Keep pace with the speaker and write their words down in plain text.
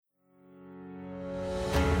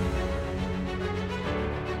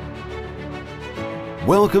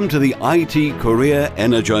Welcome to the IT Career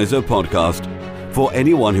Energizer podcast. For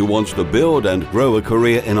anyone who wants to build and grow a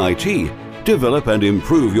career in IT, develop and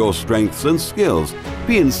improve your strengths and skills,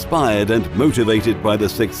 be inspired and motivated by the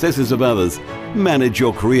successes of others, manage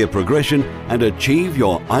your career progression, and achieve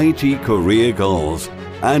your IT career goals.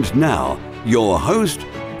 And now, your host,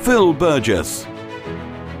 Phil Burgess.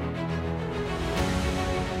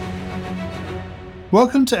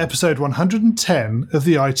 Welcome to episode 110 of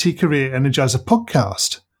the IT Career Energizer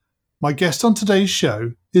podcast. My guest on today's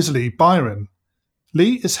show is Lee Byron.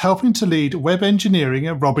 Lee is helping to lead web engineering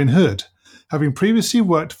at Robinhood, having previously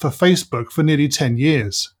worked for Facebook for nearly 10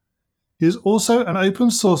 years. He is also an open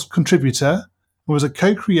source contributor and was a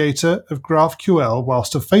co-creator of GraphQL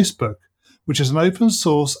whilst at Facebook, which is an open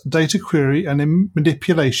source data query and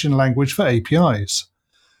manipulation language for APIs.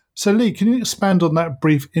 So Lee, can you expand on that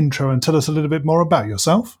brief intro and tell us a little bit more about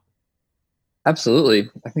yourself? Absolutely.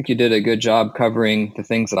 I think you did a good job covering the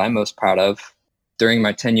things that I'm most proud of. During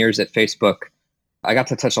my 10 years at Facebook, I got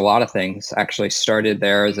to touch a lot of things. Actually started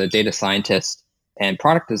there as a data scientist and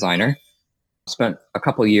product designer. Spent a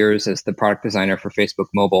couple years as the product designer for Facebook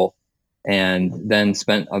Mobile, and then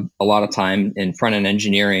spent a lot of time in front-end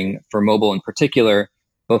engineering for mobile in particular,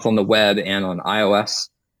 both on the web and on iOS.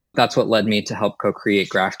 That's what led me to help co-create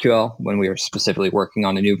GraphQL when we were specifically working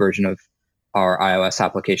on a new version of our iOS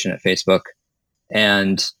application at Facebook.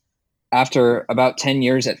 And after about 10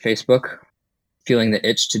 years at Facebook, feeling the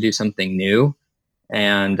itch to do something new,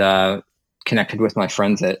 and connected with my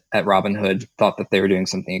friends at Robinhood, thought that they were doing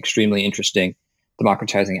something extremely interesting,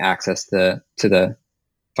 democratizing access to the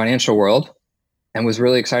financial world, and was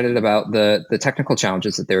really excited about the technical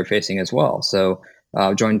challenges that they were facing as well. So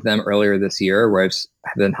joined them earlier this year, where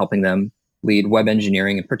I've been helping them lead web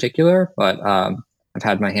engineering in particular, but I've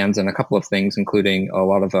had my hands in a couple of things, including a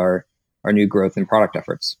lot of our new growth and product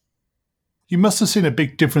efforts. You must have seen a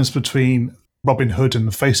big difference between Robinhood and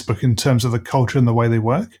Facebook in terms of the culture and the way they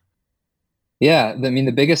work. Yeah, I mean,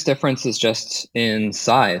 the biggest difference is just in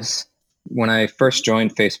size. When I first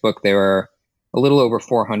joined Facebook, they were a little over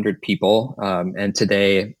 400 people. And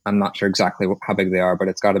today, I'm not sure exactly how big they are, but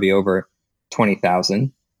it's got to be over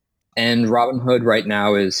 20,000. And Robinhood right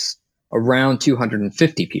now is around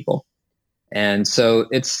 250 people. And so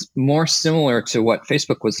it's more similar to what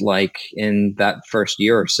Facebook was like in that first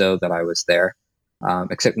year or so that I was there,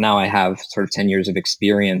 except now I have sort of 10 years of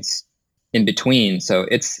experience in between. So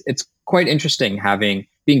it's quite interesting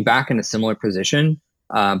being back in a similar position,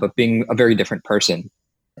 but being a very different person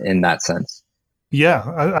in that sense. Yeah,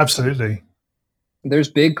 absolutely. There's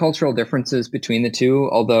big cultural differences between the two,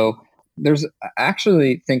 although I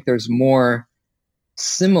actually think there's more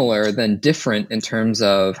similar than different in terms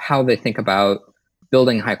of how they think about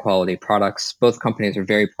building high quality products. Both companies are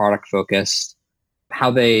very product focused.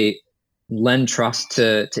 How they lend trust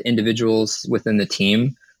to individuals within the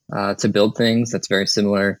team to build things, that's very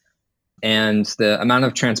similar. And the amount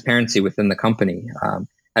of transparency within the company.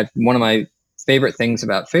 One of my favorite things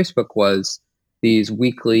about Facebook was these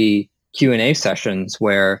weekly Q&A sessions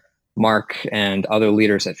where Mark and other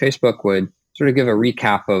leaders at Facebook would sort of give a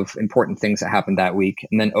recap of important things that happened that week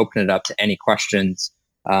and then open it up to any questions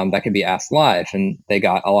that could be asked live. And they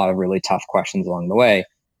got a lot of really tough questions along the way.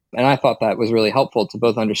 And I thought that was really helpful to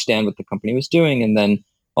both understand what the company was doing and then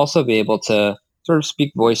also be able to sort of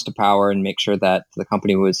speak voice to power and make sure that the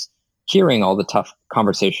company was hearing all the tough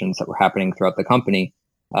conversations that were happening throughout the company.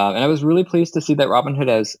 And I was really pleased to see that Robinhood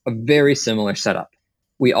has a very similar setup.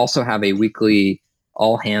 We also have a weekly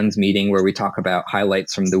all hands meeting where we talk about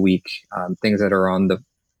highlights from the week, things that are on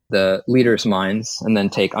the leaders' minds, and then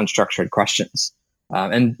take unstructured questions.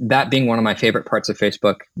 And that being one of my favorite parts of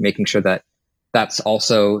Facebook, making sure that that's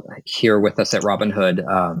also here with us at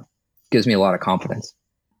Robinhood gives me a lot of confidence.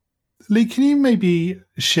 Lee, can you maybe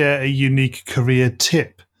share a unique career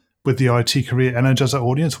tip with the IT Career Energizer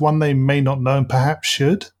audience, one they may not know and perhaps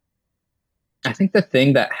should? I think the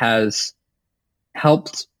thing that has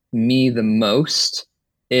helped me the most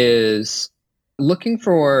is looking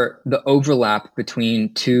for the overlap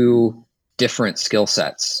between two different skill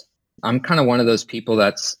sets. I'm kind of one of those people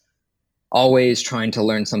that's always trying to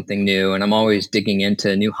learn something new, and I'm always digging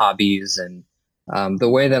into new hobbies. And the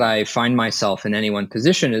way that I find myself in any one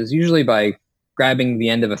position is usually by grabbing the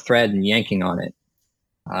end of a thread and yanking on it.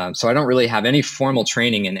 So I don't really have any formal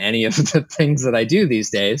training in any of the things that I do these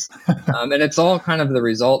days. And it's all kind of the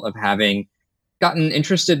result of having gotten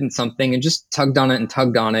interested in something and just tugged on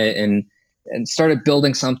it and started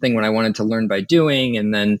building something when I wanted to learn by doing.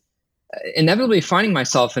 And then inevitably finding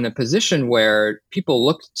myself in a position where people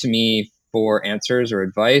looked to me for answers or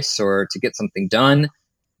advice or to get something done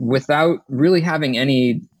without really having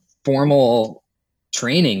any formal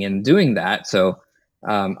training in doing that. So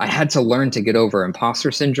I had to learn to get over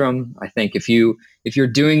imposter syndrome. I think if you're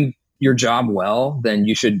doing your job well, then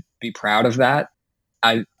you should be proud of that.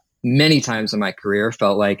 I many times in my career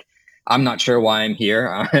felt like I'm not sure why I'm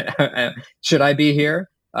here. Should I be here?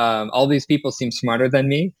 All these people seem smarter than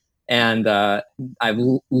me. And I've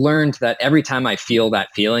learned that every time I feel that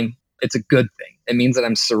feeling, it's a good thing. It means that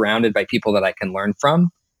I'm surrounded by people that I can learn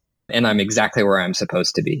from, and I'm exactly where I'm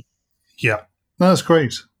supposed to be. Yeah, that's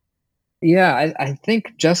great. Yeah, I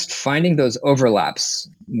think just finding those overlaps,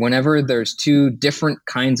 whenever there's two different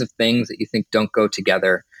kinds of things that you think don't go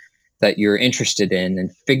together, that you're interested in,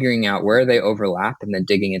 and figuring out where they overlap and then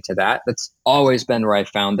digging into that. That's always been where I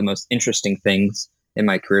found the most interesting things in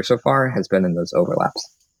my career so far, has been in those overlaps.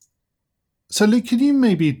 So Lee, can you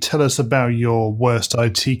maybe tell us about your worst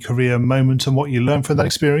IT career moment and what you learned from that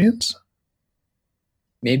experience?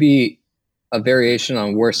 Maybe a variation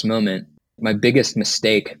on worst moment. My biggest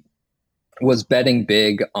mistake was betting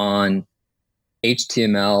big on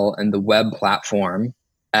HTML and the web platform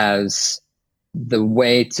as the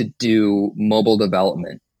way to do mobile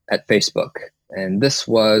development at Facebook. And this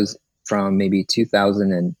was from maybe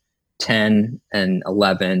 2010 and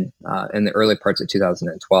 11, in the early parts of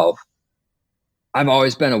 2012. I've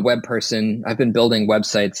always been a web person. I've been building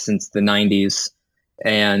websites since the 90s.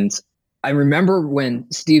 And I remember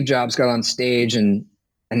when Steve Jobs got on stage and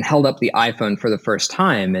held up the iPhone for the first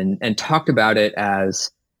time and talked about it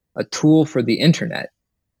as a tool for the internet,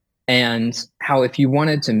 and how if you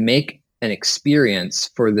wanted to make an experience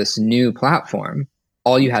for this new platform,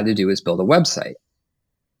 all you had to do was build a website.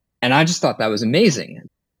 And I just thought that was amazing.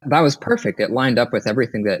 That was perfect. It lined up with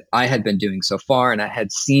everything that I had been doing so far, and I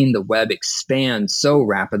had seen the web expand so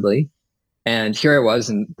rapidly. And here I was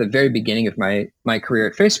in the very beginning of my career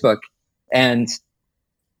at Facebook, and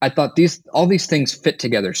I thought all these things fit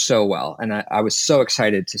together so well, and I was so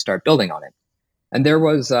excited to start building on it. And there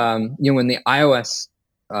was, when the iOS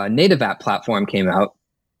native app platform came out,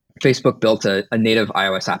 Facebook built a native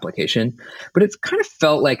iOS application, but it kind of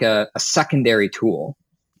felt like a secondary tool.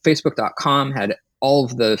 Facebook.com had all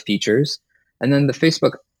of the features, and then the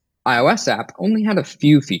Facebook iOS app only had a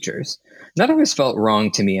few features. That always felt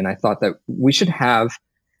wrong to me, and I thought that we should have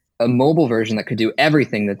a mobile version that could do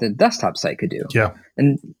everything that the desktop site could do. Yeah.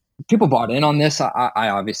 And people bought in on this. I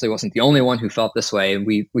obviously wasn't the only one who felt this way.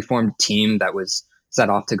 We formed a team that was set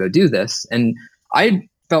off to go do this. And I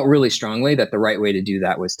felt really strongly that the right way to do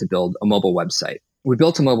that was to build a mobile website. We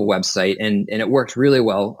built a mobile website, and it worked really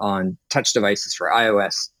well on touch devices for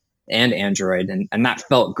iOS and Android. And that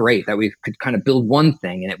felt great that we could kind of build one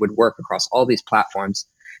thing and it would work across all these platforms.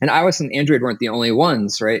 And iOS and Android weren't the only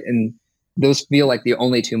ones, right? And those feel like the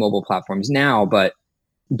only two mobile platforms now. But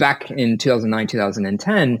back in 2009,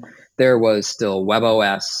 2010, there was still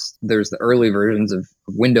WebOS. There's the early versions of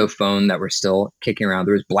Windows Phone that were still kicking around.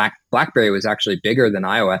 There was BlackBerry was actually bigger than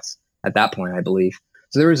iOS at that point, I believe.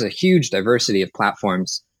 So there was a huge diversity of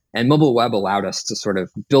platforms, and mobile web allowed us to sort of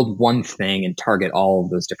build one thing and target all of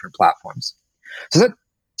those different platforms. So that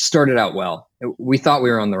started out well. We thought we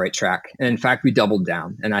were on the right track. And in fact, we doubled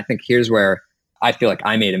down. And I think here's where I feel like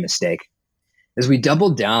I made a mistake, is we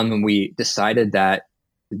doubled down when we decided that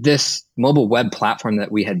this mobile web platform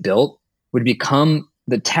that we had built would become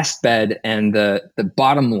the test bed and the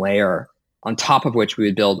bottom layer on top of which we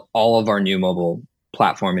would build all of our new mobile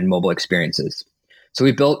platform and mobile experiences. So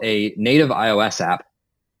we built a native iOS app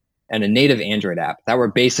and a native Android app that were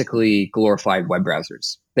basically glorified web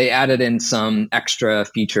browsers. They added in some extra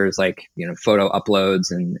features like, photo uploads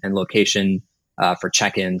and location for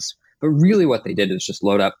check-ins. But really what they did is just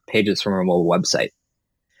load up pages from our mobile website.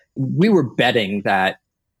 We were betting that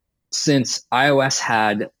since iOS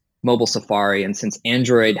had mobile Safari and since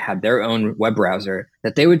Android had their own web browser,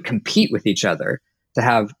 that they would compete with each other to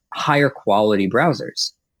have higher quality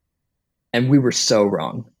browsers. And we were so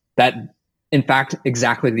wrong. That, in fact,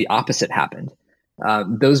 exactly the opposite happened.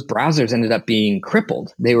 Those browsers ended up being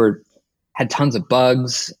crippled. They had tons of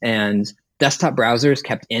bugs, and desktop browsers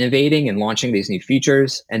kept innovating and launching these new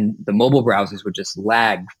features, and the mobile browsers would just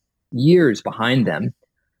lag years behind them.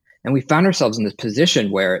 And we found ourselves in this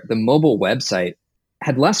position where the mobile website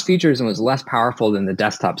had less features and was less powerful than the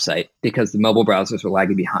desktop site because the mobile browsers were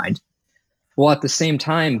lagging behind. While at the same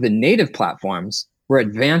time, the native platforms were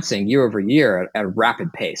advancing year over year at a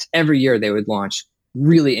rapid pace. Every year they would launch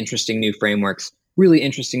really interesting new frameworks, really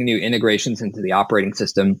interesting new integrations into the operating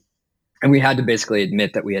system. And we had to basically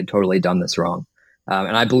admit that we had totally done this wrong.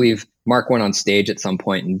 And I believe Mark went on stage at some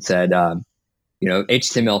point and said,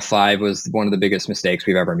 HTML5 was one of the biggest mistakes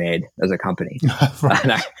we've ever made as a company. Right.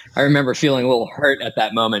 And I remember feeling a little hurt at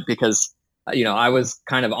that moment because I was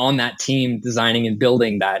kind of on that team designing and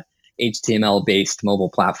building that HTML based mobile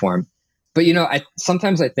platform. But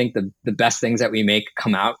sometimes I think the best things that we make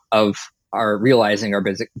come out of our realizing our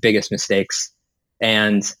biggest mistakes,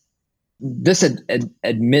 and this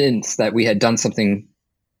admittance that we had done something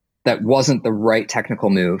that wasn't the right technical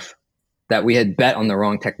move, that we had bet on the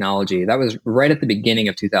wrong technology. That was right at the beginning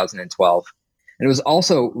of 2012, and it was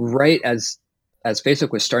also right as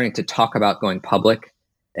Facebook was starting to talk about going public,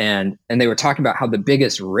 and they were talking about how the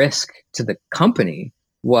biggest risk to the company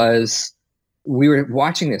was we were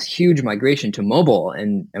watching this huge migration to mobile,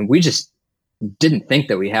 and we just didn't think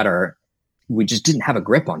that we just didn't have a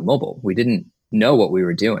grip on mobile. We didn't know what we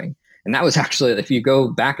were doing. And that was actually, if you go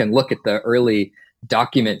back and look at the early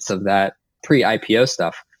documents of that pre-IPO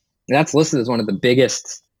stuff, that's listed as one of the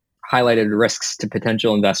biggest highlighted risks to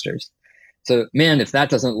potential investors. So man, if that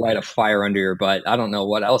doesn't light a fire under your butt, I don't know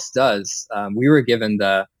what else does. We were given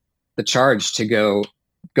the charge to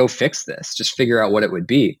go fix this, just figure out what it would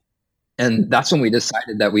be. And that's when we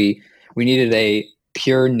decided that we needed a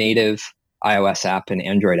pure native iOS app and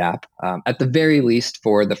Android app, at the very least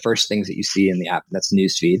for the first things that you see in the app, that's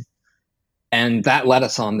newsfeed. And that led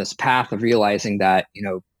us on this path of realizing that,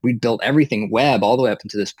 we built everything web all the way up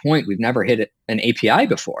until this point. We've never hit an API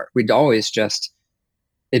before. We'd always just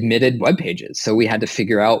admitted web pages. So we had to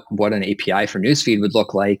figure out what an API for newsfeed would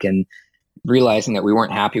look like, and realizing that we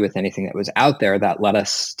weren't happy with anything that was out there, that led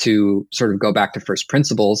us to sort of go back to first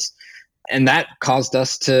principles. And that caused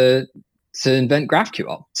us to invent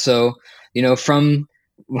GraphQL. So, from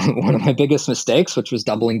one of my biggest mistakes, which was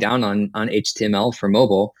doubling down on HTML for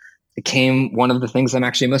mobile, it became one of the things I'm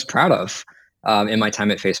actually most proud of in my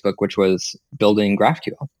time at Facebook, which was building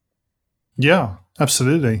GraphQL. Yeah,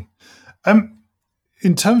 absolutely.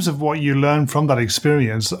 In terms of what you learned from that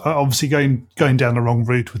experience, obviously going down the wrong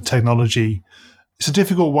route with technology, it's a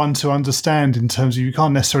difficult one to understand in terms of you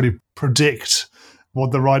can't necessarily predict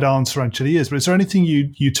what the right answer actually is. But is there anything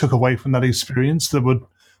you took away from that experience that would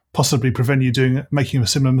possibly prevent you making a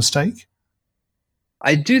similar mistake?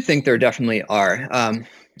 I do think there definitely are.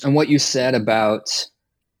 And what you said about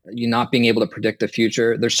you not being able to predict the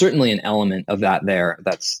future, there's certainly an element of that there.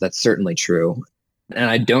 That's certainly true. And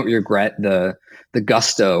I don't regret the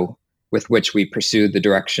gusto with which we pursued the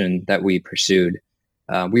direction that we pursued.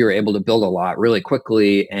 We were able to build a lot really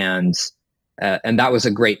quickly, and that was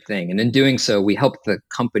a great thing. And in doing so, we helped the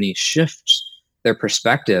company shift their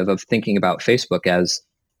perspective of thinking about Facebook as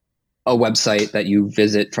a website that you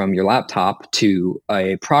visit from your laptop to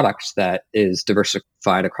a product that is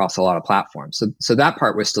diversified across a lot of platforms. So that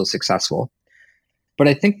part was still successful. But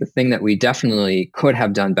I think the thing that we definitely could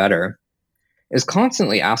have done better is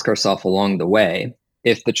constantly ask ourselves along the way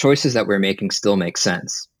if the choices that we're making still make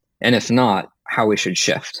sense. And if not, how we should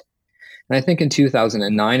shift. And I think in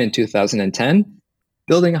 2009 and 2010,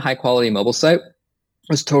 building a high quality mobile site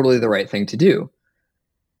was totally the right thing to do.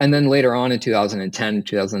 And then later on in 2010,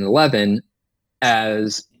 2011,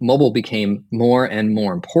 as mobile became more and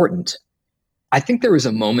more important, I think there was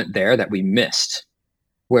a moment there that we missed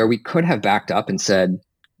where we could have backed up and said,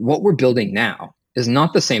 what we're building now is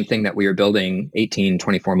not the same thing that we were building 18,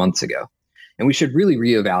 24 months ago. And we should really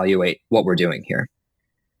reevaluate what we're doing here.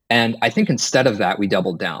 And I think instead of that, we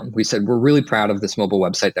doubled down. We said, we're really proud of this mobile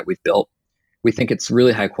website that we've built. We think it's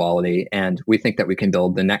really high quality, and we think that we can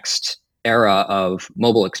build the next era of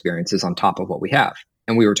mobile experiences on top of what we have.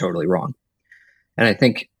 And we were totally wrong. And I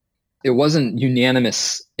think it wasn't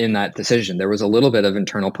unanimous in that decision. There was a little bit of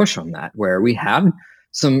internal push on that, where we had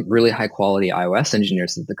some really high quality iOS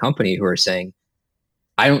engineers at the company who are saying,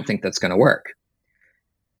 I don't think that's going to work.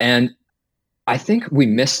 And I think we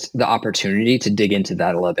missed the opportunity to dig into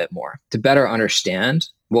that a little bit more, to better understand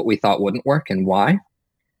what we thought wouldn't work and why,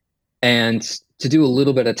 and to do a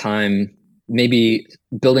little bit of time maybe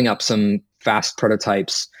building up some fast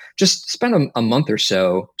prototypes, just spend a month or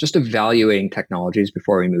so just evaluating technologies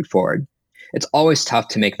before we move forward. It's always tough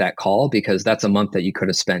to make that call because that's a month that you could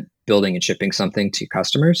have spent building and shipping something to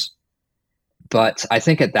customers. But I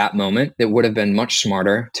think at that moment, it would have been much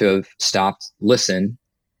smarter to have stopped, listened,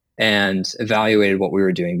 and evaluated what we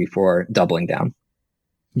were doing before doubling down.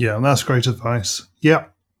 Yeah, that's great advice. Yeah.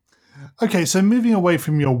 Okay, so moving away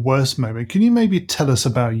from your worst moment, can you maybe tell us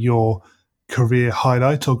about your career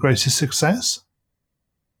highlight or greatest success?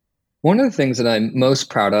 One of the things that I'm most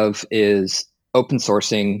proud of is open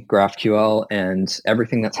sourcing GraphQL and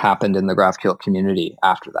everything that's happened in the GraphQL community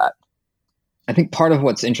after that. I think part of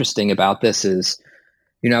what's interesting about this is,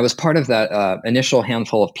 I was part of that initial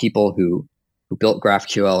handful of people who built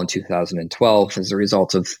GraphQL in 2012 as a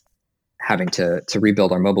result of having to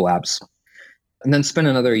rebuild our mobile apps. and then spent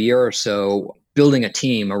another year or so building a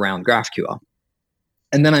team around GraphQL.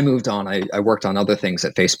 And then I moved on. I worked on other things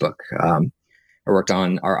at Facebook. I worked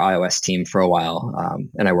on our iOS team for a while,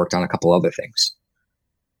 and I worked on a couple other things.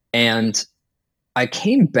 And I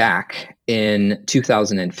came back in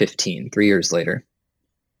 2015, 3 years later.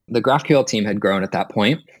 The GraphQL team had grown at that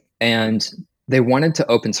point, and they wanted to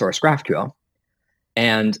open source GraphQL.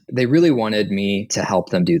 And they really wanted me to help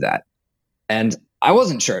them do that. And I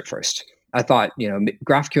wasn't sure at first. I thought,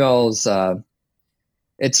 GraphQL's,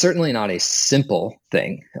 it's certainly not a simple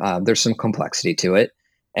thing. There's some complexity to it.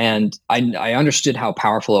 And I understood how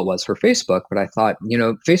powerful it was for Facebook, but I thought,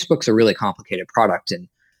 Facebook's a really complicated product. And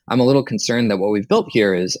I'm a little concerned that what we've built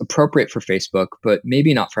here is appropriate for Facebook, but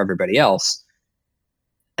maybe not for everybody else.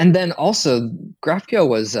 And then also, GraphQL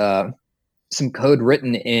was some code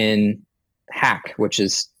written in Hack, which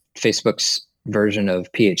is Facebook's version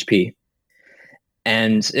of PHP.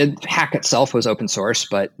 And Hack itself was open source,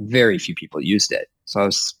 but very few people used it. So I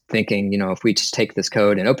was thinking, if we just take this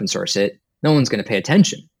code and open source it, no one's going to pay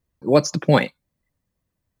attention. What's the point?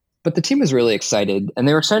 But the team was really excited, and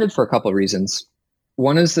they were excited for a couple of reasons.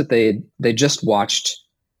 One is that they just watched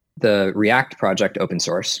the React project open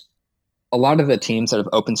source. A lot of the teams that have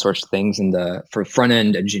open sourced things for front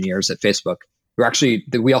end engineers at Facebook,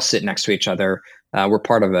 we all sit next to each other. We're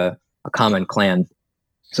part of a common clan.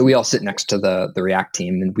 So we all sit next to the React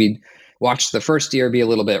team, and we watched the first year be a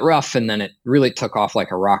little bit rough, and then it really took off like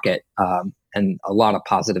a rocket, and a lot of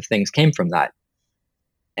positive things came from that.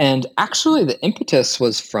 And actually, the impetus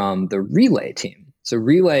was from the Relay team. So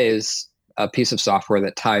Relay is a piece of software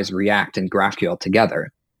that ties React and GraphQL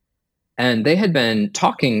together. And they had been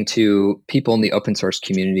talking to people in the open source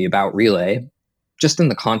community about Relay, just in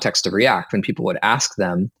the context of React, when people would ask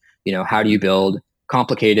them, how do you build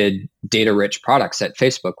complicated, data-rich products at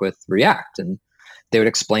Facebook with React? And they would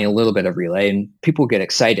explain a little bit of Relay, and people get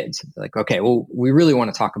excited. Like, okay, well, we really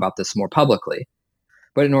want to talk about this more publicly.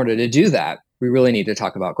 But in order to do that, we really need to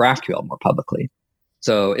talk about GraphQL more publicly.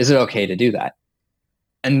 So is it okay to do that?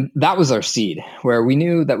 And that was our seed, where we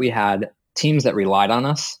knew that we had teams that relied on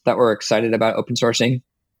us, that were excited about open sourcing.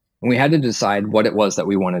 And we had to decide what it was that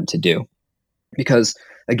we wanted to do. Because,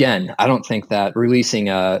 again, I don't think that releasing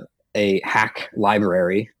a Hack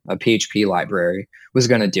library, a PHP library, was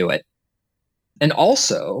going to do it. And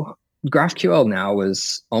also, GraphQL now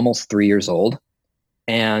was almost 3 years old.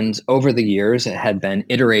 And over the years, it had been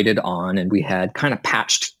iterated on, and we had kind of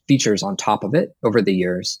patched features on top of it over the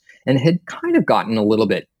years. And it had kind of gotten a little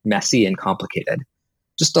bit messy and complicated.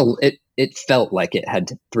 It felt like it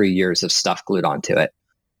had 3 years of stuff glued onto it.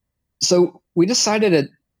 So we decided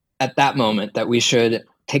at that moment that we should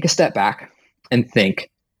take a step back and think,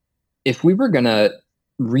 if we were going to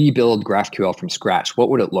rebuild GraphQL from scratch, what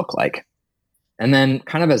would it look like? And then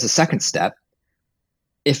kind of as a second step,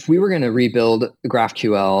 if we were going to rebuild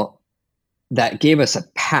GraphQL that gave us a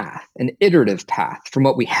path, an iterative path from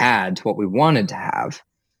what we had to what we wanted to have,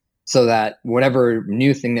 so that whatever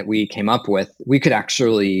new thing that we came up with, we could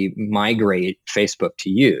actually migrate Facebook to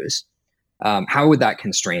use, how would that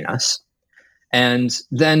constrain us? And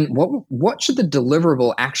then what should the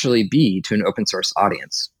deliverable actually be to an open source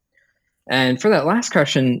audience? And for that last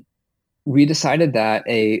question, we decided that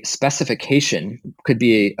a specification could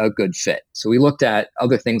be a good fit. So we looked at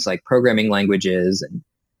other things like programming languages and,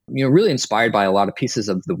 really inspired by a lot of pieces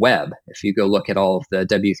of the web. If you go look at all of the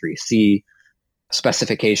W3C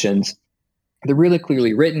specifications, they're really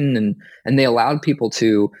clearly written, and they allowed people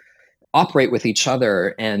to operate with each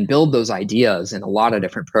other and build those ideas in a lot of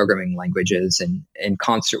different programming languages and in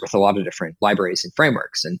concert with a lot of different libraries and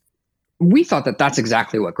frameworks. And we thought that that's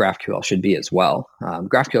exactly what GraphQL should be as well.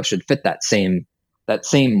 GraphQL should fit that same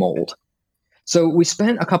mold. So we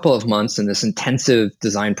spent a couple of months in this intensive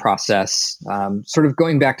design process, sort of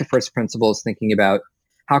going back to first principles, thinking about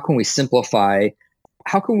how can we simplify,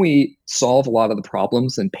 how can we solve a lot of the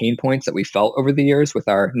problems and pain points that we felt over the years with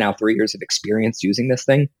our now 3 years of experience using this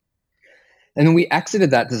thing. And then we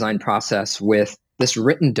exited that design process with this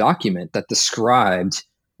written document that described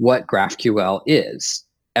what GraphQL is.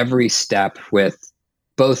 Every step with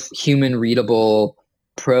both human readable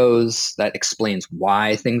prose that explains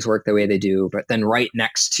why things work the way they do, but then right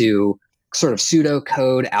next to sort of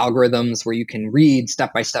pseudocode algorithms where you can read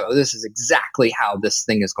step by step, oh, this is exactly how this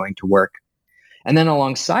thing is going to work. And then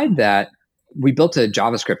alongside that, we built a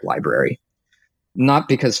JavaScript library, not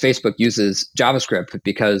because Facebook uses JavaScript, but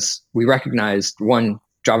because we recognized, one,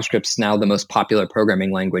 JavaScript's now the most popular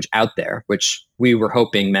programming language out there, which we were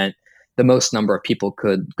hoping meant the most number of people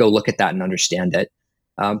could go look at that and understand it.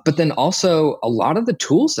 But then also a lot of the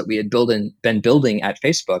tools that we had been building at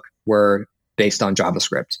Facebook were based on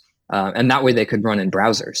JavaScript. And that way they could run in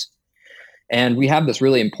browsers. And we have this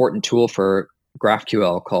really important tool for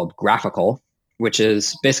GraphQL called Graphical, which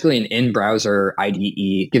is basically an in-browser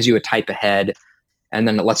IDE, gives you a type ahead, and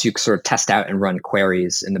then it lets you sort of test out and run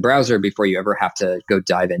queries in the browser before you ever have to go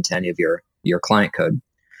dive into any of your client code.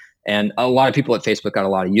 And a lot of people at Facebook got a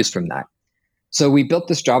lot of use from that. So we built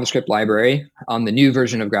this JavaScript library on the new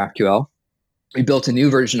version of GraphQL. We built a new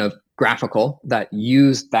version of Graphical that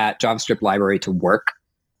used that JavaScript library to work.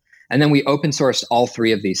 And then we open sourced all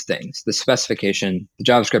three of these things, the specification, the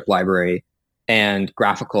JavaScript library, and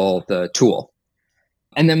Graphical, the tool.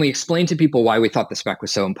 And then we explained to people why we thought the spec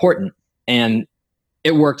was so important. And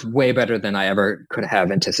it worked way better than I ever could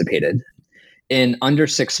have anticipated. In under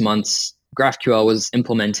 6 months, GraphQL was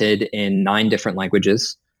implemented in 9 different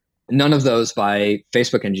languages. None of those by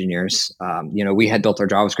Facebook engineers. We had built our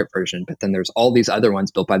JavaScript version, but then there's all these other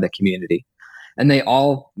ones built by the community. And they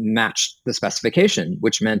all matched the specification,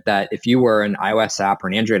 which meant that if you were an iOS app or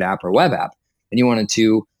an Android app or web app, and you wanted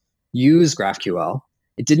to use GraphQL,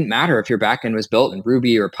 it didn't matter if your backend was built in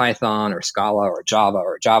Ruby or Python or Scala or Java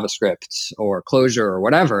or JavaScript or Clojure or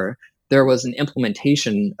whatever. There was an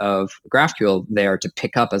implementation of GraphQL there to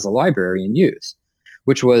pick up as a library and use,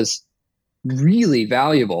 which was really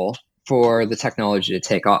valuable for the technology to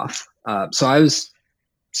take off. So I was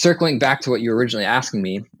circling back to what you were originally asking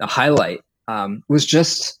me. The highlight was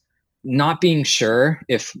just not being sure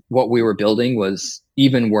if what we were building was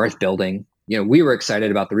even worth building. We were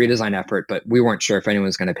excited about the redesign effort, but we weren't sure if anyone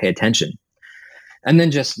was going to pay attention. And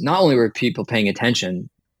then just not only were people paying attention,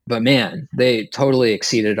 but man, they totally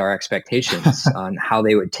exceeded our expectations on how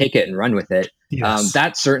they would take it and run with it. Yes.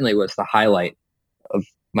 That certainly was the highlight of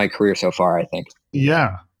my career so far, I think.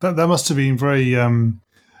 Yeah, that must have been very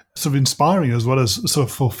sort of inspiring as well as sort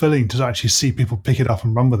of fulfilling to actually see people pick it up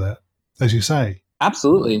and run with it, as you say.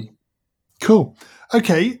 Absolutely. Cool.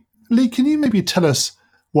 Okay, Lee, can you maybe tell us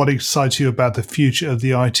what excites you about the future of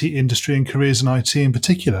the IT industry and careers in IT in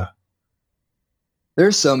particular?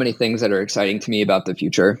 There's so many things that are exciting to me about the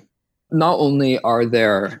future. Not only are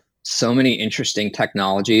there so many interesting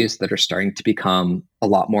technologies that are starting to become a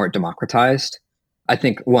lot more democratized. I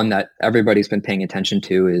think one that everybody's been paying attention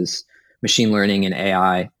to is machine learning and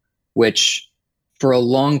AI, which for a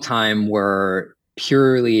long time were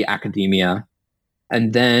purely academia,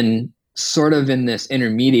 and then sort of in this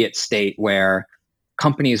intermediate state where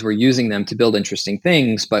companies were using them to build interesting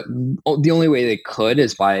things, but the only way they could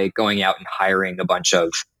is by going out and hiring a bunch of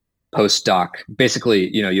postdoc. Basically,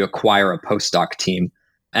 you acquire a postdoc team,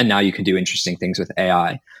 and now you can do interesting things with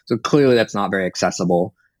AI. So clearly that's not very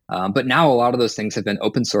accessible. But now a lot of those things have been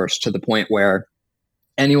open sourced to the point where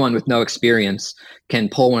anyone with no experience can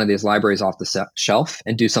pull one of these libraries off the shelf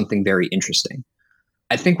and do something very interesting.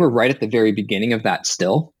 I think we're right at the very beginning of that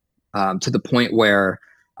still, to the point where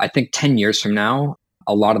I think 10 years from now,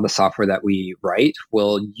 a lot of the software that we write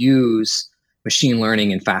will use machine learning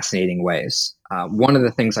in fascinating ways. One of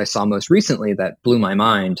the things I saw most recently that blew my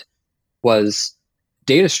mind was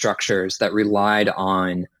data structures that relied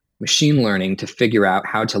on machine learning to figure out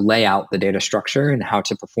how to lay out the data structure and how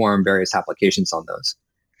to perform various applications on those.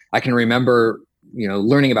 I can remember,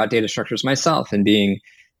 learning about data structures myself and being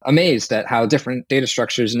amazed at how different data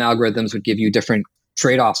structures and algorithms would give you different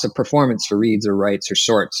trade-offs of performance for reads or writes or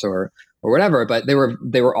sorts or whatever, but they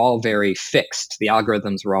were all very fixed. The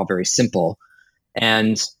algorithms were all very simple.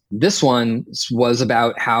 And this one was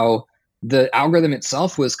about how the algorithm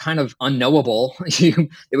itself was kind of unknowable.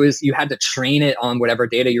 You had to train it on whatever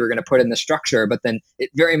data you were going to put in the structure, but then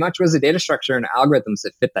it very much was a data structure and algorithms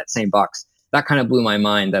that fit that same box. That kind of blew my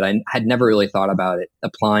mind that I had never really thought about it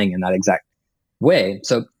applying in that exact way.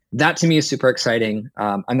 So that to me is super exciting.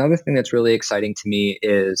 Another thing that's really exciting to me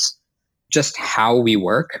is just how we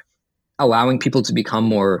work, allowing people to become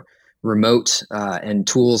more remote, and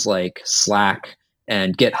tools like Slack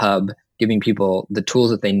and GitHub, giving people the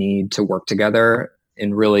tools that they need to work together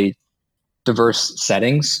in really diverse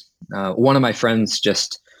settings. One of my friends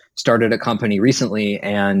just started a company recently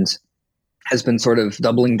and has been sort of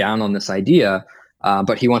doubling down on this idea,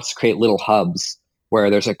 but he wants to create little hubs where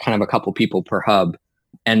there's a kind of a couple people per hub.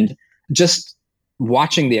 And just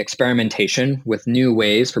watching the experimentation with new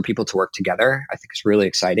ways for people to work together, I think is really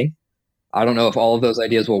exciting. I don't know if all of those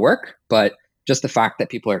ideas will work, but just the fact that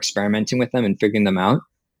people are experimenting with them and figuring them out,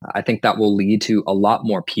 I think that will lead to a lot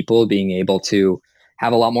more people being able to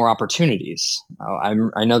have a lot more opportunities.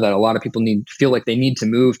 I know that a lot of people feel like they need to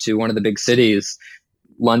move to one of the big cities,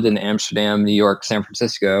 London, Amsterdam, New York, San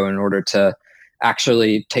Francisco, in order to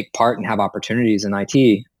actually take part and have opportunities in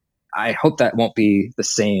IT. I hope that won't be the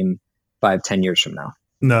same 5-10 years from now.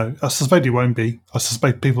 No, I suspect it won't be. I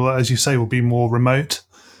suspect people, as you say, will be more remote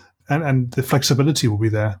and the flexibility will be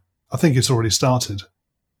there. I think it's already started.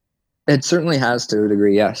 It certainly has to a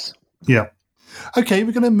degree, yes. Yeah. Okay,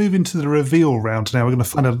 we're going to move into the reveal round now. We're going to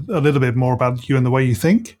find a little bit more about you and the way you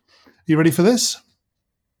think. You ready for this?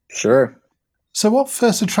 Sure. So what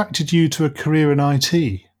first attracted you to a career in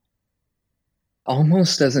IT?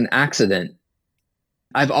 Almost as an accident.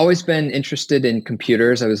 I've always been interested in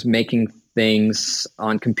computers. I was making things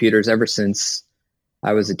on computers ever since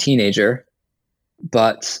I was a teenager.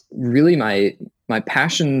 But really my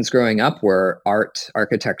passions growing up were art,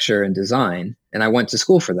 architecture, and design. And I went to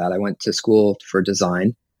school for that. I went to school for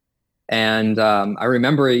design. And I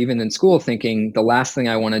remember even in school thinking the last thing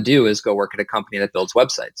I want to do is go work at a company that builds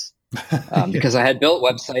websites. Because I had built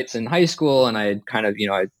websites in high school, and I had kind of,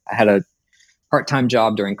 I had a part-time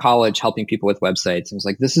job during college helping people with websites. I was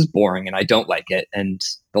like, this is boring and I don't like it. And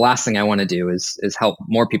the last thing I want to do is help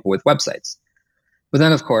more people with websites. But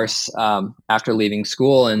then, of course, after leaving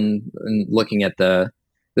school and looking at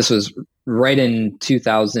this was right in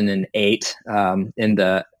 2008, in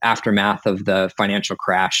the aftermath of the financial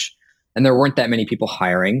crash, and there weren't that many people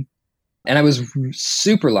hiring. And I was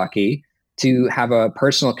super lucky to have a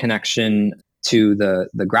personal connection to the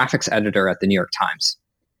graphics editor at the New York Times.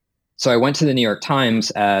 So I went to the New York Times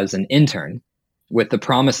as an intern with the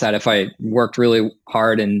promise that if I worked really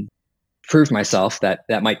hard and proved myself,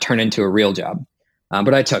 that might turn into a real job.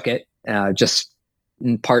 But I took it just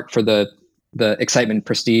in part for the excitement and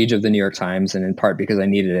prestige of the New York Times, and in part because I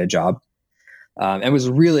needed a job. And was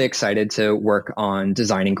really excited to work on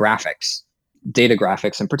designing graphics, data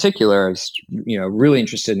graphics in particular. I was really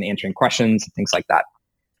interested in answering questions and things like that.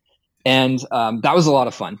 And that was a lot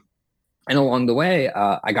of fun. And along the way,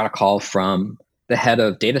 I got a call from the head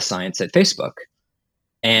of data science at Facebook.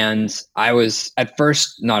 And I was at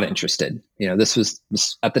first not interested. This was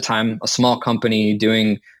at the time a small company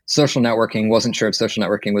doing social networking. Wasn't sure if social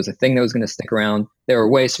networking was a thing that was going to stick around. They were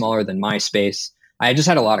way smaller than MySpace. I just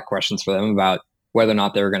had a lot of questions for them about whether or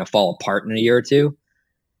not they were going to fall apart in a year or two,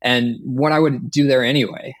 and what I would do there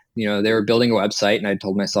anyway. They were building a website, and I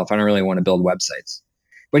told myself I don't really want to build websites.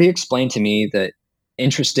 But he explained to me that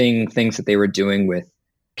interesting things that they were doing with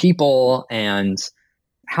people and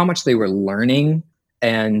how much they were learning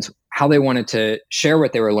and how they wanted to share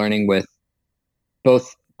what they were learning with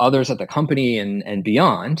both others at the company and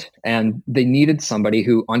beyond. And they needed somebody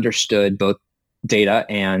who understood both data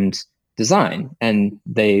and design. And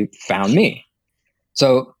they found me.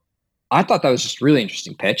 So I thought that was just a really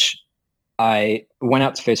interesting pitch. I went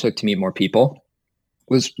out to Facebook to meet more people,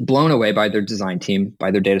 was blown away by their design team, by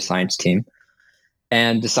their data science team,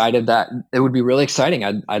 and decided that it would be really exciting.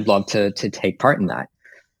 I'd love to take part in that.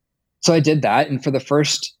 So I did that. And for the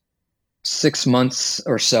first 6 months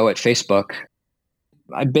or so at Facebook,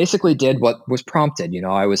 I basically did what was prompted.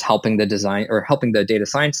 I was helping the data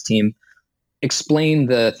science team explain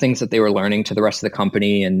the things that they were learning to the rest of the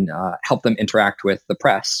company and help them interact with the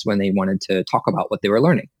press when they wanted to talk about what they were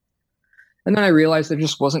learning. And then I realized there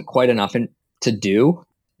just wasn't quite enough to do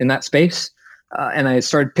in that space. And I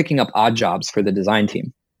started picking up odd jobs for the design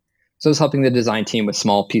team. So I was helping the design team with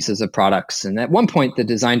small pieces of products. And at one point, the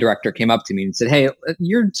design director came up to me and said, "Hey,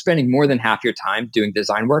 you're spending more than half your time doing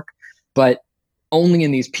design work, but only in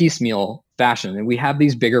these piecemeal fashion. And we have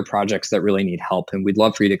these bigger projects that really need help. And we'd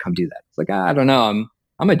love for you to come do that." It's like, I don't know.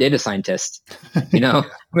 I'm a data scientist. I'm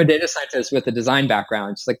a data scientist with a design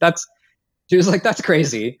background. She was like, "That's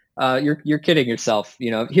crazy. You're kidding yourself.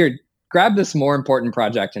 Here, grab this more important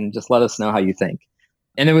project and just let us know how you think."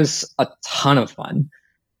 And it was a ton of fun.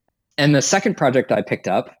 And the second project I picked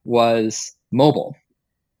up was mobile.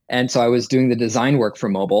 And so I was doing the design work for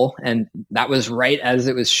mobile. And that was right as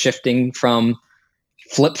it was shifting from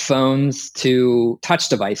flip phones to touch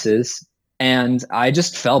devices. And I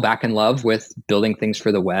just fell back in love with building things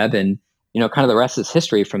for the web. And, kind of the rest is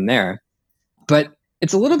history from there. But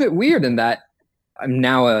it's a little bit weird in that I'm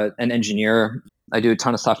now an engineer. I do a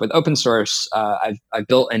ton of stuff with open source. I've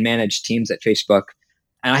built and managed teams at Facebook.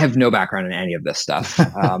 And I have no background in any of this stuff.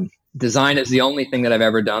 Design is the only thing that I've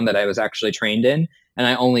ever done that I was actually trained in. And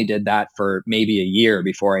I only did that for maybe a year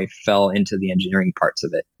before I fell into the engineering parts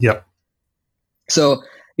of it. Yep. So,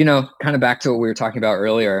 kind of back to what we were talking about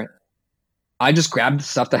earlier, I just grabbed the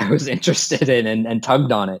stuff that I was interested in and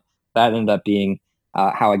tugged on it. That ended up being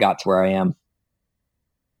how I got to where I am.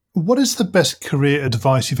 What is the best career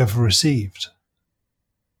advice you've ever received?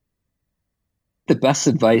 The best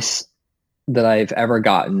advice that I've ever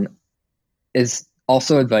gotten is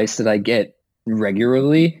also advice that I get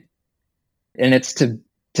regularly, and it's to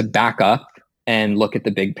back up and look at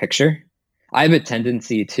the big picture. I have a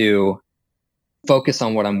tendency to focus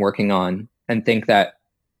on what I'm working on and think that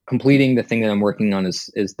completing the thing that I'm working on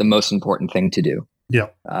is the most important thing to do. Yeah.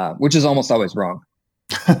 Which is almost always wrong.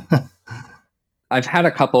 I've had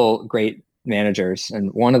a couple great managers,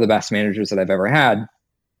 and one of the best managers that I've ever had,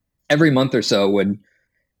 every month or so would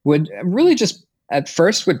really just at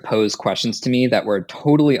first would pose questions to me that were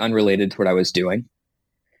totally unrelated to what I was doing.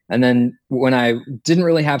 And then when I didn't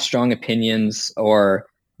really have strong opinions or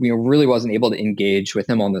really wasn't able to engage with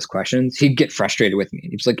him on those questions, he'd get frustrated with me.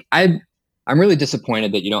 He was like, I'm really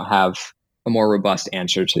disappointed that you don't have a more robust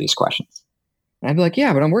answer to these questions. And I'd be like,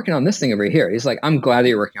 yeah, but I'm working on this thing over here. He's like, I'm glad that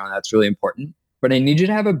you're working on that. That's really important. But I need you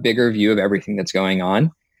to have a bigger view of everything that's going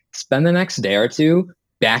on. Spend the next day or two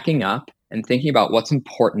backing up and thinking about what's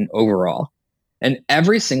important overall. And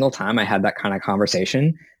every single time I had that kind of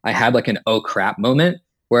conversation, I had like an oh crap moment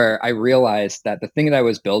where I realized that the thing that I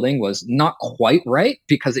was building was not quite right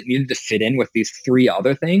because it needed to fit in with these three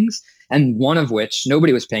other things. And one of which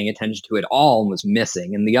nobody was paying attention to at all and was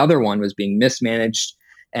missing. And the other one was being mismanaged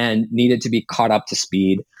and needed to be caught up to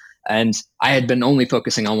speed. And I had been only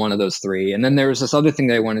focusing on one of those three. And then there was this other thing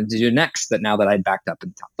that I wanted to do next that now that I'd backed up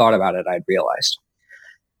and thought about it, I'd realized.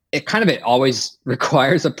 It always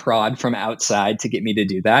requires a prod from outside to get me to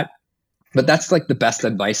do that. But that's like the best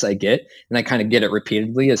advice I get. And I kind of get it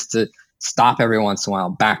repeatedly is to stop every once in a while,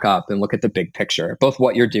 back up and look at the big picture, both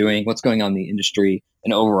what you're doing, what's going on in the industry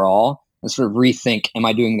and overall, and sort of rethink, am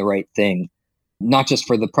I doing the right thing? Not just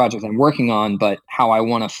for the project I'm working on, but how I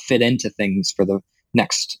want to fit into things for the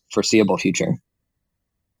next foreseeable future.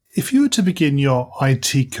 If you were to begin your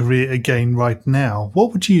IT career again right now,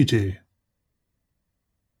 what would you do?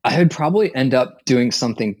 I would probably end up doing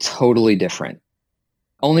something totally different,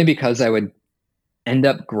 only because I would end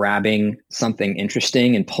up grabbing something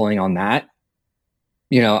interesting and pulling on that.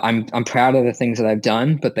 I'm proud of the things that I've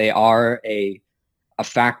done, but they are a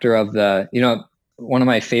factor of one of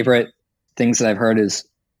my favorite things that I've heard is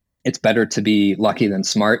it's better to be lucky than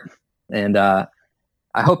smart. And I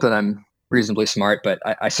hope that I'm reasonably smart, but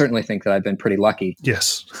I certainly think that I've been pretty lucky.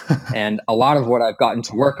 Yes. And a lot of what I've gotten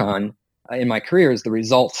to work on in my career is the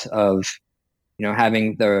result of,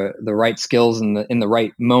 having the right skills in the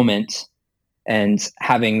right moment and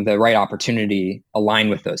having the right opportunity align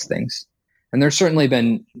with those things. And there's certainly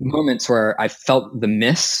been moments where I felt the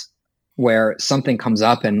miss, where something comes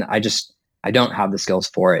up and I don't have the skills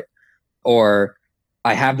for it, or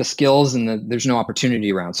I have the skills and there's no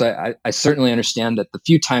opportunity around. So I certainly understand that the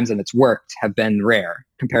few times that it's worked have been rare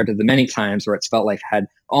compared to the many times where it's felt like I had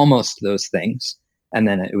almost those things and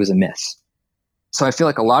then it was a miss. So I feel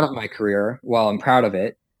like a lot of my career, while I'm proud of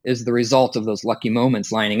it, is the result of those lucky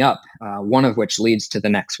moments lining up, one of which leads to the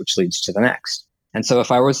next, which leads to the next. And so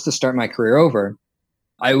if I was to start my career over,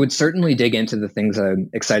 I would certainly dig into the things I'm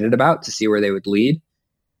excited about to see where they would lead.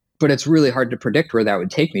 But it's really hard to predict where that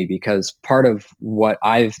would take me, because part of what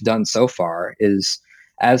I've done so far is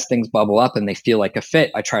as things bubble up and they feel like a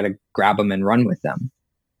fit, I try to grab them and run with them.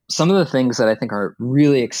 Some of the things that I think are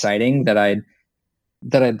really exciting that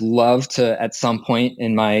I'd love to, at some point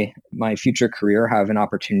in my future career, have an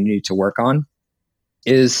opportunity to work on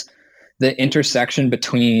is the intersection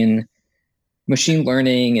between machine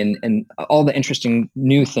learning and all the interesting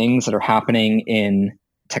new things that are happening in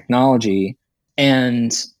technology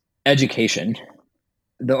and education.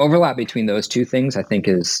 The overlap between those two things, I think,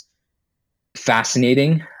 is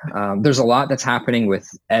fascinating. There's a lot that's happening with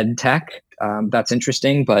ed tech that's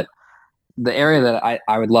interesting, but the area that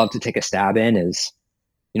I would love to take a stab in is,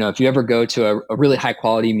 if you ever go to a really high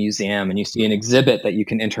quality museum and you see an exhibit that you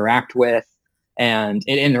can interact with and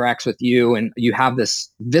it interacts with you and you have this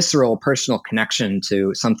visceral personal connection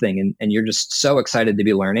to something and you're just so excited to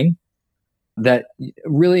be learning, that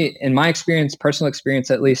really, in my experience, personal experience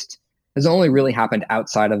at least, has only really happened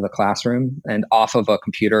outside of the classroom and off of a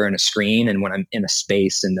computer and a screen and when I'm in a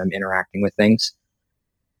space and I'm interacting with things.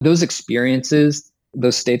 Those experiences,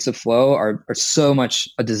 those states of flow are so much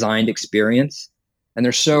a designed experience. And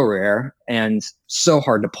they're so rare and so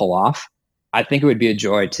hard to pull off. I think it would be a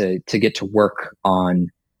joy to get to work on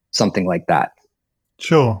something like that.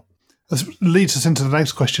 Sure. This leads us into the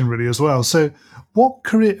next question really as well. So what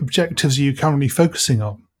career objectives are you currently focusing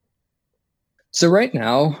on? So right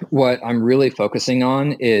now, what I'm really focusing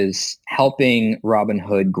on is helping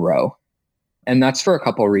Robinhood grow. And that's for a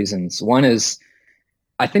couple of reasons. One is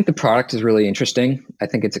I think the product is really interesting. I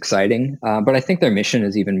think it's exciting, but I think their mission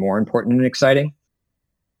is even more important and exciting.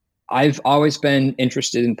 I've always been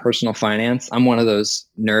interested in personal finance. I'm one of those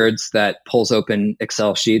nerds that pulls open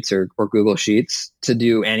Excel sheets or Google Sheets to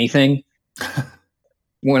do anything.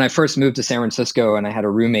 When I first moved to San Francisco and I had a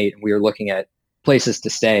roommate, we were looking at places to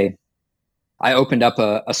stay. I opened up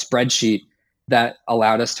a spreadsheet that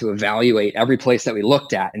allowed us to evaluate every place that we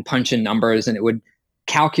looked at and punch in numbers, and it would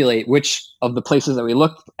calculate which of the places that we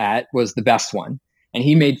looked at was the best one. And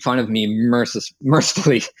he made fun of me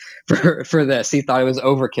mercifully for this. He thought it was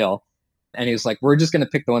overkill. And he was like, we're just going to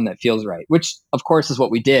pick the one that feels right, which of course is what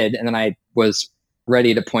we did. And then I was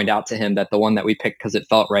ready to point out to him that the one that we picked because it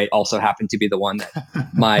felt right also happened to be the one that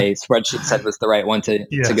my spreadsheet said was the right one to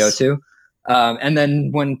go to. And then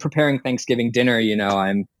when preparing Thanksgiving dinner,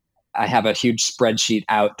 I have a huge spreadsheet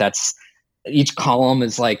out that's each column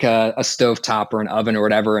is like a stovetop or an oven or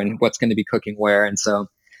whatever, and what's going to be cooking where. And so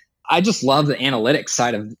I just love the analytics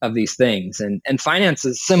side of these things, and finance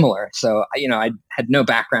is similar. So, I had no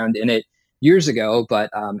background in it years ago, but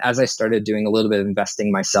as I started doing a little bit of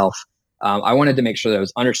investing myself, I wanted to make sure that I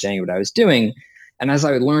was understanding what I was doing. And as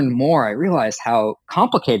I learned more, I realized how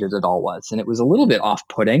complicated it all was. And it was a little bit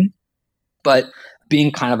off-putting, but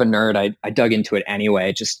being kind of a nerd, I dug into it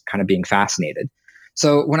anyway, just kind of being fascinated.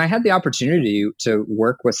 So when I had the opportunity to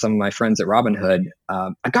work with some of my friends at Robinhood,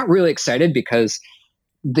 I got really excited because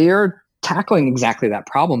they're tackling exactly that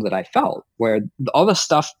problem that I felt, where all the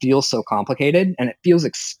stuff feels so complicated and it feels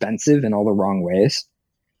expensive in all the wrong ways.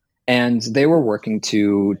 And they were working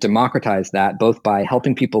to democratize that, both by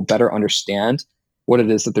helping people better understand what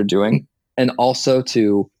it is that they're doing, and also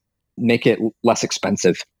to make it less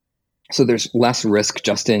expensive. So there's less risk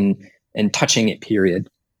just in touching it, period.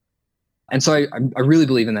 And so I really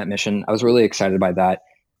believe in that mission. I was really excited by that.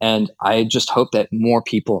 And I just hope that more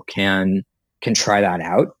people can try that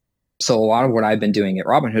out. So a lot of what I've been doing at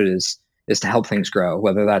Robinhood is to help things grow,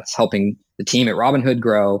 whether that's helping the team at Robinhood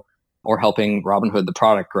grow or helping Robinhood, the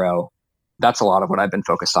product, grow. That's a lot of what I've been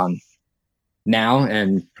focused on now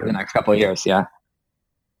and for the next couple of years. Yeah.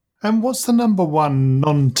 And what's the number one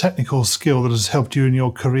non-technical skill that has helped you in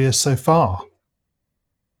your career so far?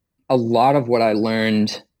 A lot of what I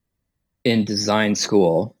learned in design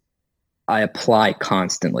school, I apply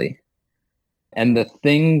constantly. And the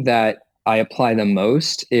thing that I apply the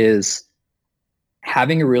most is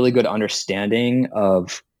having a really good understanding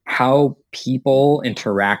of how people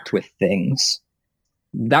interact with things.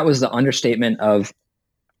 That was the understatement of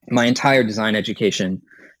my entire design education.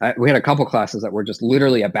 We had a couple classes that were just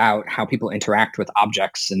literally about how people interact with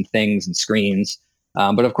objects and things and screens.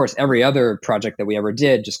 But of course, every other project that we ever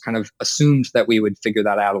did just kind of assumed that we would figure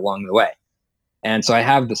that out along the way. And so I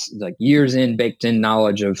have this like years in baked in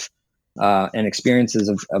knowledge of and experiences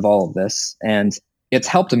of all of this. And it's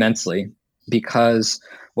helped immensely because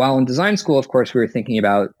while in design school, of course, we were thinking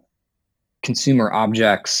about consumer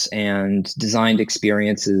objects and designed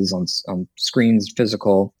experiences on screens,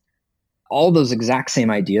 physical, all those exact same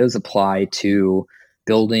ideas apply to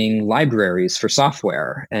building libraries for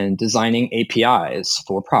software and designing APIs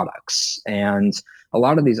for products and a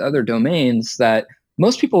lot of these other domains that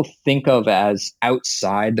most people think of as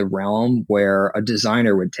outside the realm where a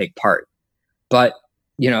designer would take part. But,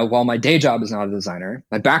 while my day job is not a designer,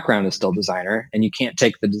 my background is still designer, and you can't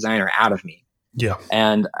take the designer out of me. Yeah.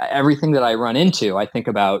 And everything that I run into, I think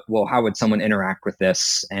about, well, how would someone interact with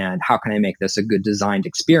this? And how can I make this a good designed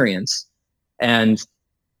experience? And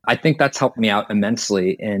I think that's helped me out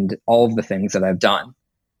immensely in all of the things that I've done.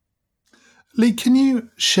 Lee, can you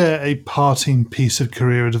share a parting piece of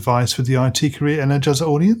career advice with the IT Career Energizer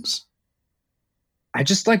audience? I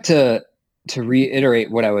just like to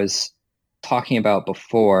reiterate what I was talking about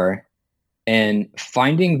before and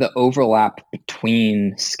finding the overlap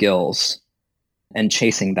between skills and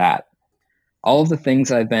chasing that. All of the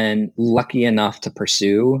things I've been lucky enough to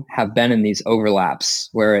pursue have been in these overlaps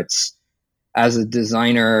where it's as a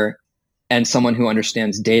designer and someone who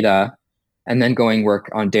understands data and then going work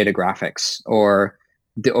on data graphics, or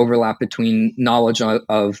the overlap between knowledge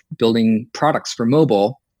of building products for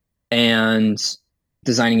mobile and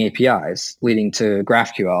designing APIs leading to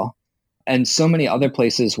GraphQL, and so many other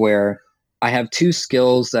places where I have two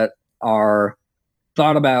skills that are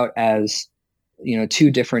thought about as, two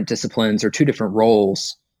different disciplines or two different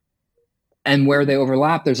roles. And where they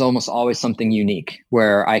overlap, there's almost always something unique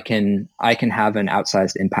where I can have an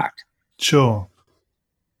outsized impact. Sure.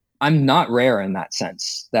 I'm not rare in that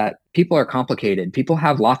sense, that people are complicated. People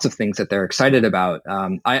have lots of things that they're excited about.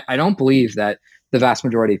 I don't believe that the vast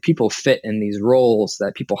majority of people fit in these roles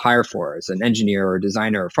that people hire for as an engineer or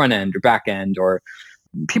designer or front end or back end, or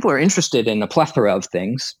people are interested in a plethora of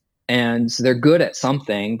things and they're good at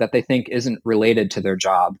something that they think isn't related to their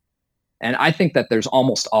job. And I think that there's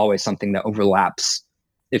almost always something that overlaps.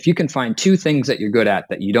 If you can find two things that you're good at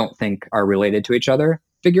that you don't think are related to each other,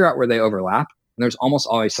 figure out where they overlap. And there's almost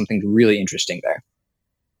always something really interesting there.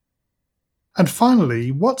 And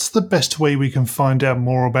finally, what's the best way we can find out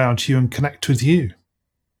more about you and connect with you?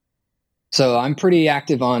 So I'm pretty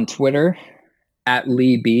active on Twitter at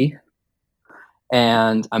Lee B.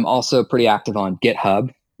 And I'm also pretty active on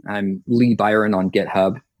GitHub. I'm Lee Byron on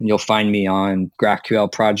GitHub. And you'll find me on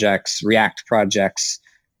GraphQL projects, React projects,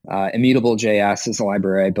 Immutable.js is a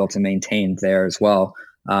library I built and maintained there as well,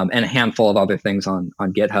 and a handful of other things on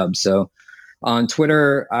GitHub. So on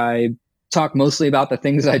Twitter, I talk mostly about the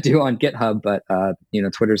things I do on GitHub, but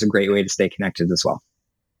Twitter's a great way to stay connected as well.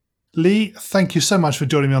 Lee, thank you so much for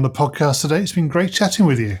joining me on the podcast today. It's been great chatting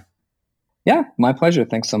with you. Yeah, my pleasure.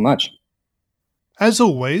 Thanks so much. As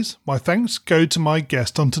always, my thanks go to my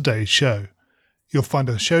guest on today's show. You'll find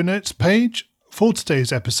a show notes page for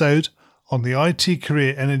today's episode on the IT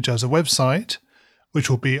Career Energizer website, which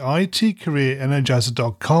will be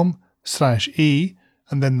itcareerenergizer.com/e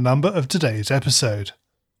and then the number of today's episode.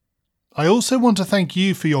 I also want to thank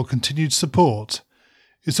you for your continued support.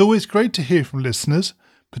 It's always great to hear from listeners,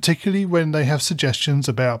 particularly when they have suggestions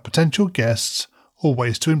about potential guests or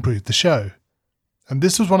ways to improve the show. And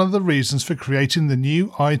this was one of the reasons for creating the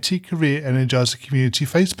new IT Career Energizer Community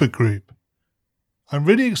Facebook group. I'm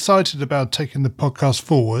really excited about taking the podcast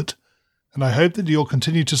forward, and I hope that you'll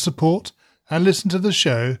continue to support and listen to the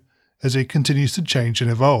show as it continues to change and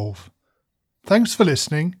evolve. Thanks for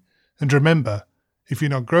listening, and remember, if you're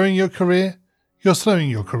not growing your career, you're slowing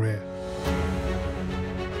your career.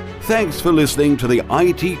 Thanks for listening to the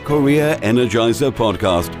IT Career Energizer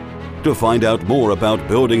podcast. To find out more about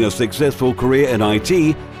building a successful career in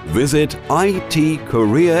IT, visit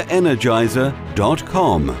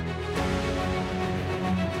itcareerenergizer.com.